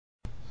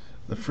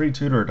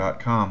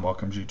TheFreeTutor.com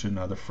welcomes you to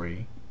another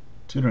free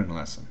tutoring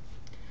lesson.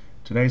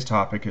 Today's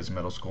topic is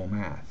middle school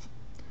math.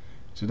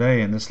 Today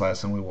in this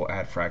lesson we will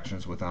add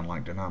fractions with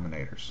unlike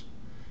denominators.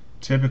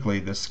 Typically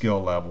this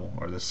skill level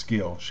or this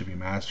skill should be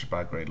mastered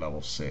by grade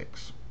level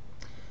 6.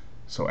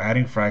 So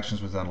adding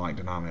fractions with unlike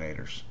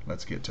denominators.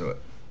 Let's get to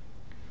it.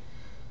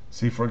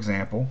 See, for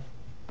example,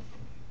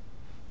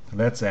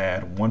 let's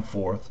add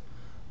 1/4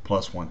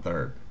 plus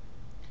 1/3.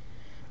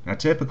 Now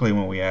typically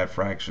when we add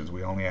fractions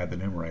we only add the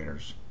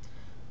numerators.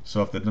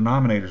 So if the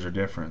denominators are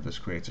different, this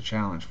creates a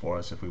challenge for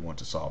us if we want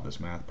to solve this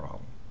math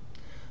problem.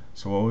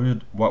 So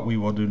what we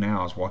will do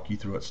now is walk you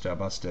through it step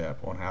by step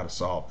on how to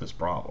solve this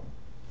problem.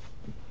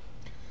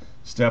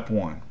 Step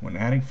 1. When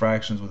adding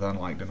fractions with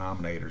unlike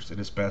denominators, it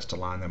is best to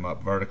line them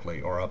up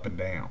vertically or up and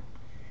down.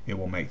 It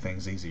will make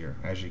things easier.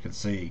 As you can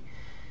see,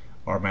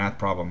 our math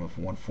problem of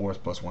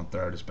 1/4 plus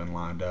 1/3 has been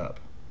lined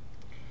up.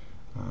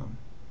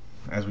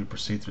 As we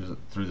proceed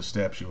through the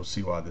steps, you will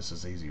see why this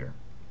is easier.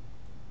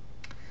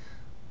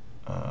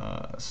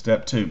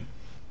 Step 2.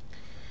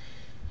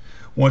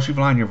 Once you've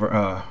lined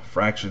your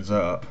fractions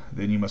up,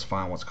 then you must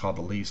find what's called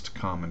the least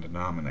common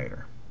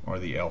denominator, or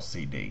the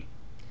LCD.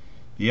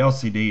 The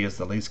LCD is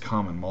the least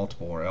common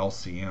multiple, or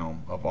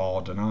LCM, of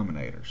all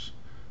denominators.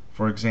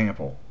 For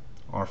example,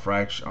 our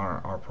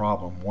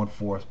problem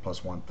 1/4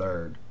 plus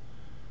 1/3,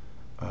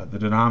 the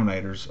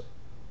denominators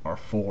are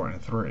 4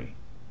 and 3.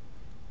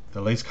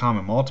 The least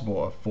common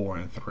multiple of 4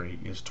 and 3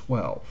 is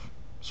 12,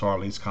 so our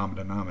least common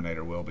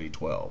denominator will be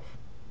 12.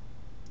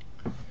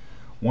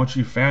 Once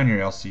you've found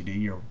your LCD,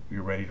 you're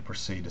ready to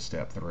proceed to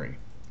step 3.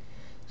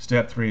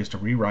 Step 3 is to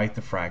rewrite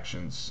the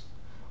fractions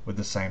with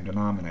the same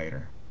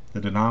denominator.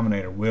 The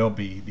denominator will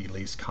be the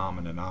least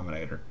common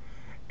denominator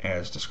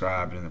as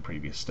described in the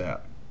previous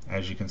step.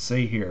 As you can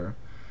see here,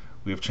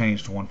 we have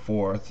changed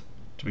 1/4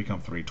 to become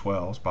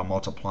 3/12 by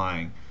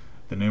multiplying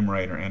the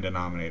numerator and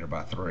denominator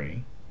by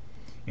 3,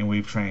 and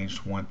we've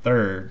changed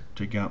 1/3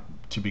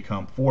 to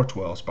become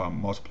 4/12 by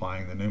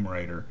multiplying the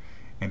numerator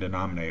and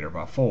denominator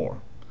by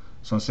 4.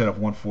 So instead of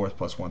 1/4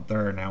 plus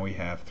 1/3, now we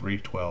have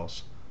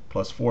 3/12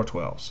 plus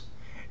 4/12.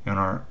 And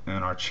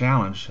our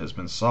challenge has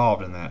been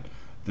solved in that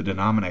the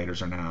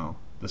denominators are now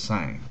the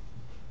same.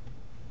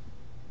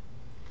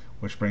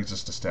 Which brings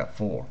us to step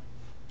 4.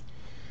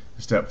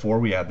 In step 4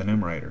 we add the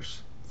numerators.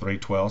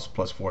 3/12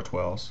 plus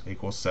 4/12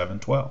 equals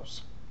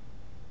 7/12.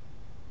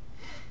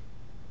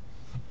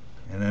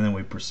 And then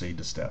we proceed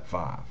to step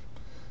 5.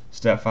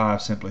 Step 5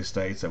 simply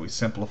states that we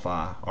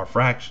simplify our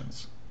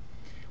fractions.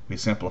 We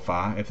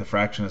simplify. If the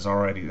fraction is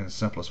already in the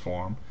simplest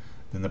form,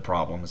 then the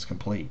problem is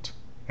complete.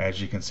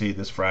 As you can see,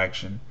 this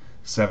fraction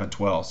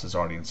 7/12 is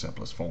already in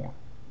simplest form.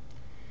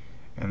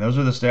 And those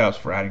are the steps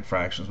for adding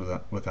fractions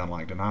with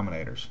unlike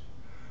denominators.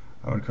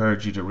 I would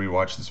encourage you to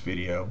rewatch this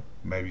video,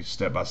 maybe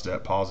step by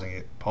step,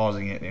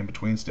 pausing it in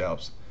between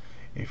steps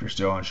if you're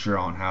still unsure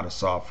on how to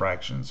solve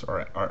fractions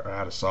or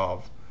how to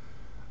solve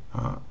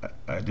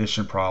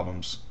addition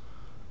problems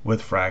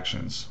with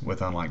fractions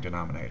with unlike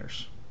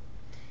denominators.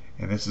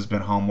 And this has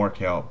been homework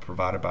help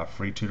provided by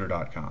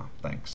FreeTutor.com. Thanks.